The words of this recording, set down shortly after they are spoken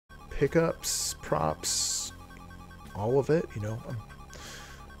Pickups, props, all of it, you know.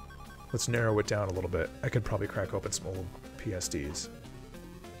 Let's narrow it down a little bit. I could probably crack open some old PSDs.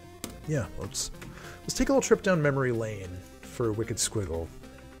 Yeah, let's take a little trip down memory lane for Wicked Squiggle.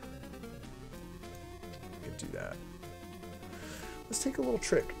 We can do that. Let's take a little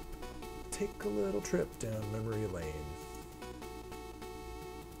trip. Take a little trip down memory lane.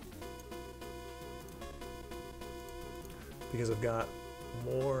 Because I've got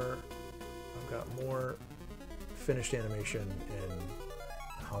more finished animation and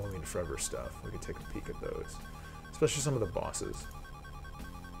Halloween Forever stuff. We could take a peek at those. Especially some of the bosses.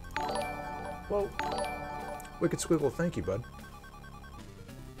 Whoa. Wicked Squiggle, thank you, bud.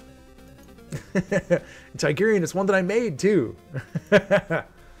 Tigerian is one that I made, too.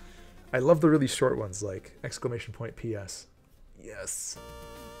 I love the really short ones, like exclamation point PS. Yes.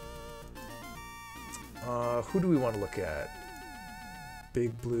 Who do we want to look at?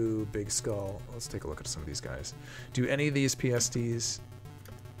 Big Blue, Big Skull. Let's take a look at some of these guys. Do any of these PSDs...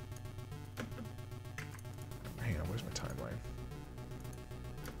 Hang on, where's my timeline?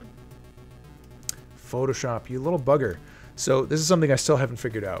 Photoshop, you little bugger. So this is something I still haven't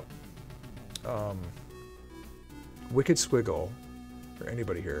figured out. Wicked Squiggle, or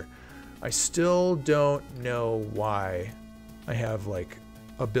anybody here, I still don't know why I have like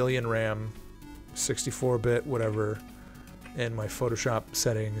a billion RAM, 64-bit, whatever, in my Photoshop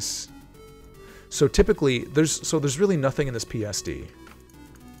settings. So typically, there's really nothing in this PSD.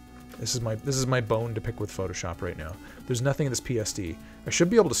 This is my bone to pick with Photoshop right now. There's nothing in this PSD. I should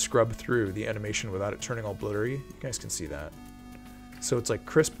be able to scrub through the animation without it turning all blurry. You guys can see that. So it's like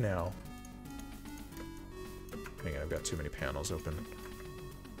crisp now. Hang on, I've got too many panels open.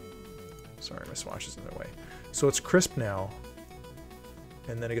 Sorry, my swatch is in the way. So it's crisp now,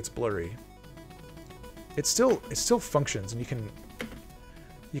 and then it gets blurry. It still functions, and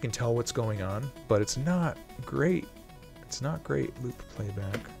you can tell what's going on, but it's not great. It's not great loop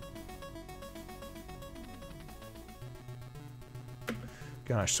playback.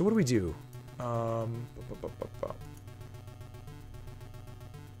 Gosh, so what do we do? What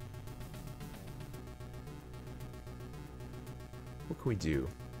can we do?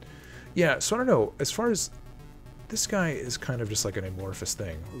 Yeah, so I don't know. As far as this guy is kind of just like an amorphous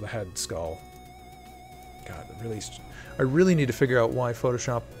thing, the head, skull. God, I really need to figure out why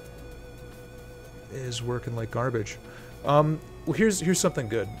Photoshop is working like garbage. Well, here's something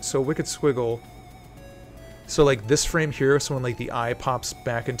good. So Wicked Squiggle. So like this frame here, so when like the eye pops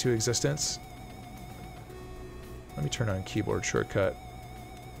back into existence. Let me turn on keyboard shortcut.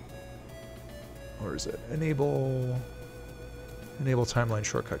 Or is it enable timeline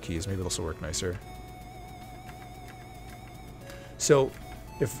shortcut keys? Maybe this will work nicer. So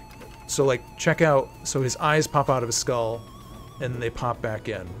like check out, so his eyes pop out of his skull and then they pop back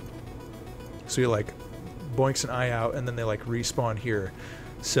in. So he like boinks an eye out and then they like respawn here.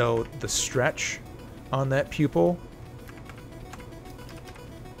 So the stretch on that pupil,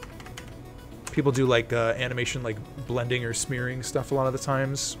 people do like animation like blending or smearing stuff a lot of the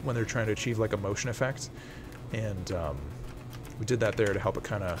times when they're trying to achieve like a motion effect, and we did that there to help it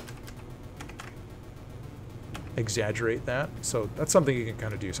kind of exaggerate that. So that's something you can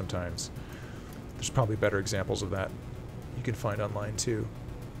kind of do sometimes. There's probably better examples of that you can find online too.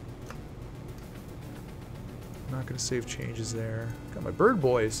 I'm not going to save changes there. Got my bird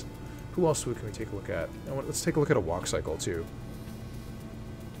boys. Who else can we take a look at? Let's take a look at a walk cycle too.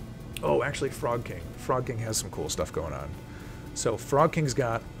 Oh, actually Frog King. Frog King has some cool stuff going on. So Frog King's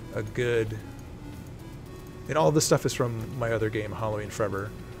got a good... And all this stuff is from my other game, Halloween Forever.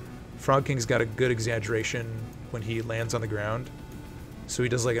 Frog King's got a good exaggeration when he lands on the ground. So he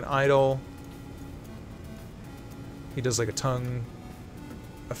does like an idle. He does like a tongue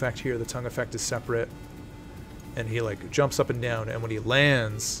effect here. The tongue effect is separate. And he like jumps up and down. And when he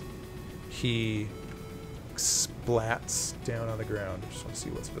lands, he splats down on the ground. Just want to see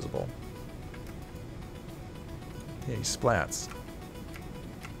what's visible. Yeah, he splats.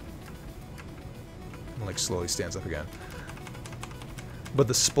 And like slowly stands up again. But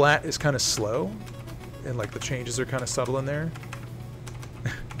the splat is kind of slow, and like the changes are kind of subtle in there.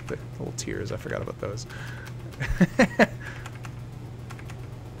 The little tears, I forgot about those.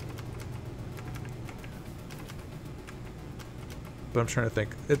 But I'm trying to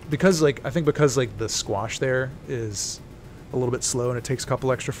think. Because like the squash there is a little bit slow and it takes a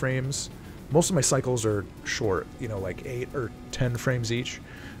couple extra frames. Most of my cycles are short, you know, like 8 or 10 frames each.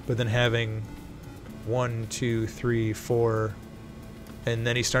 But then having 1, 2, 3, 4, and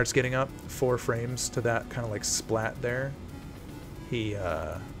then he starts getting up 4 frames to that kind of like splat there. He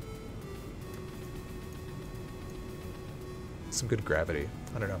some good gravity.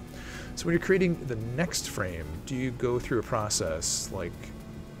 I don't know. So when you're creating the next frame, do you go through a process like,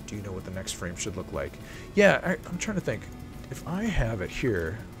 do you know what the next frame should look like? Yeah, I'm trying to think. If I have it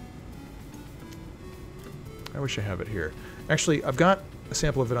here, I wish I have it here. Actually, I've got a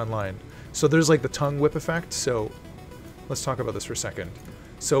sample of it online. So there's like the tongue whip effect. So let's talk about this for a second.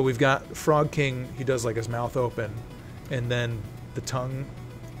 So we've got Frog King, he does like his mouth open, and then the tongue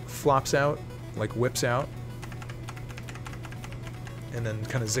flops out, like whips out, and then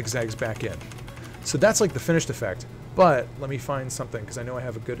kind of zigzags back in. So that's like the finished effect. But let me find something, because I know I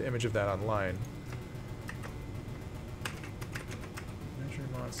have a good image of that online. Measure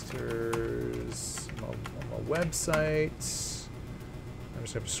monsters on my website. I'm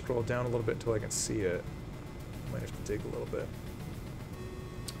just going to scroll down a little bit until I can see it. Might have to dig a little bit.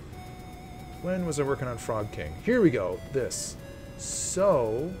 When was I working on Frog King? Here we go. This.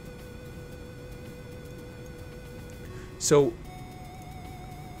 So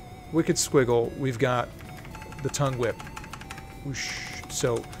Wicked Squiggle, we've got the tongue whip. Whoosh.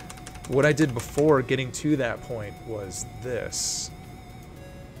 So what I did before getting to that point was this.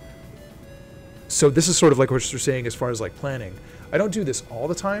 So this is sort of like what you're saying as far as like planning. I don't do this all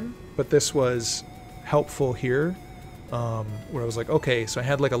the time, but this was helpful here, where I was like, okay, so I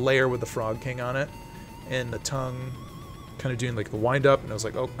had like a layer with the Frog King on it, and the tongue kind of doing like the wind up, and I was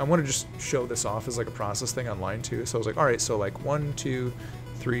like, oh, I want to just show this off as like a process thing online too. So I was like, all right, so like 1, 2,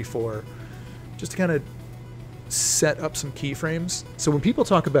 3, 4, just to kind of set up some keyframes. So when people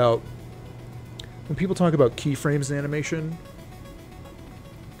talk about keyframes in animation,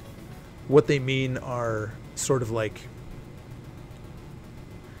 what they mean are sort of like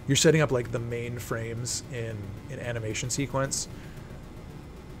you're setting up like the main frames in an animation sequence.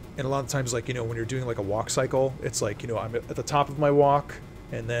 And a lot of times, like, you know, when you're doing like a walk cycle, it's like, you know, I'm at the top of my walk,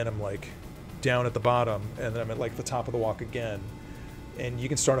 and then I'm like down at the bottom, and then I'm at like the top of the walk again. And you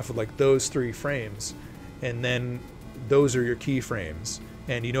can start off with like those 3 frames, and then those are your keyframes.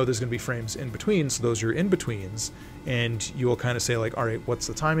 And you know there's going to be frames in between, so those are your in-betweens. And you will kind of say like, all right, what's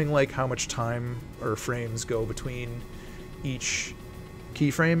the timing like? How much time or frames go between each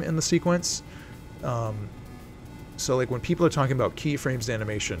keyframe in the sequence? So like when people are talking about keyframes in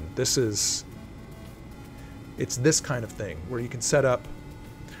animation, it's this kind of thing where you can set up,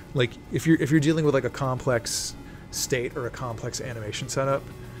 like if you're dealing with like a complex state or a complex animation setup,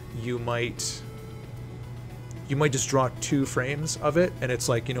 you might just draw 2 frames of it, and it's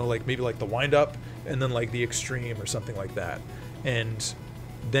like, you know, like maybe like the wind up and then like the extreme or something like that. And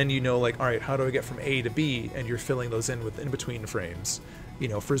then you know, like, all right, how do I get from A to B? And you're filling those in with in-between frames, you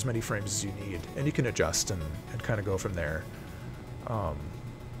know, for as many frames as you need, and you can adjust and kind of go from there.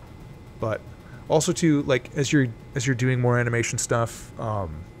 But also too, like as you're doing more animation stuff,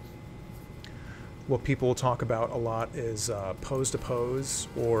 what people will talk about a lot is pose to pose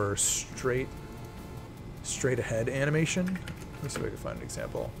or straight ahead animation. Let me see if I can find an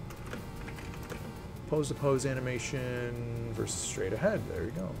example. Pose to pose animation versus straight ahead. There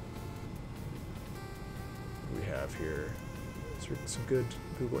you go. We have here some good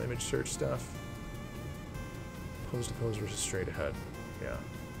Google image search stuff. Pose to pose versus straight ahead. Yeah.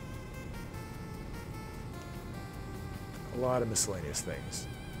 A lot of miscellaneous things.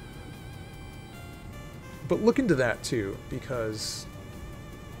 But look into that too, because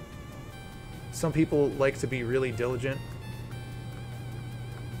some people like to be really diligent.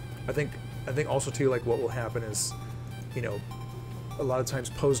 I think also too, like what will happen is, you know, a lot of times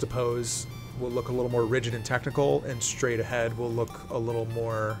pose to pose will look a little more rigid and technical, and straight ahead will look a little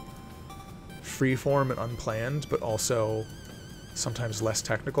more freeform and unplanned, but also sometimes less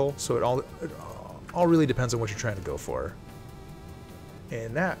technical. So it all really depends on what you're trying to go for.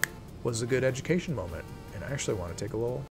 And that was a good education moment. And I actually want to take a little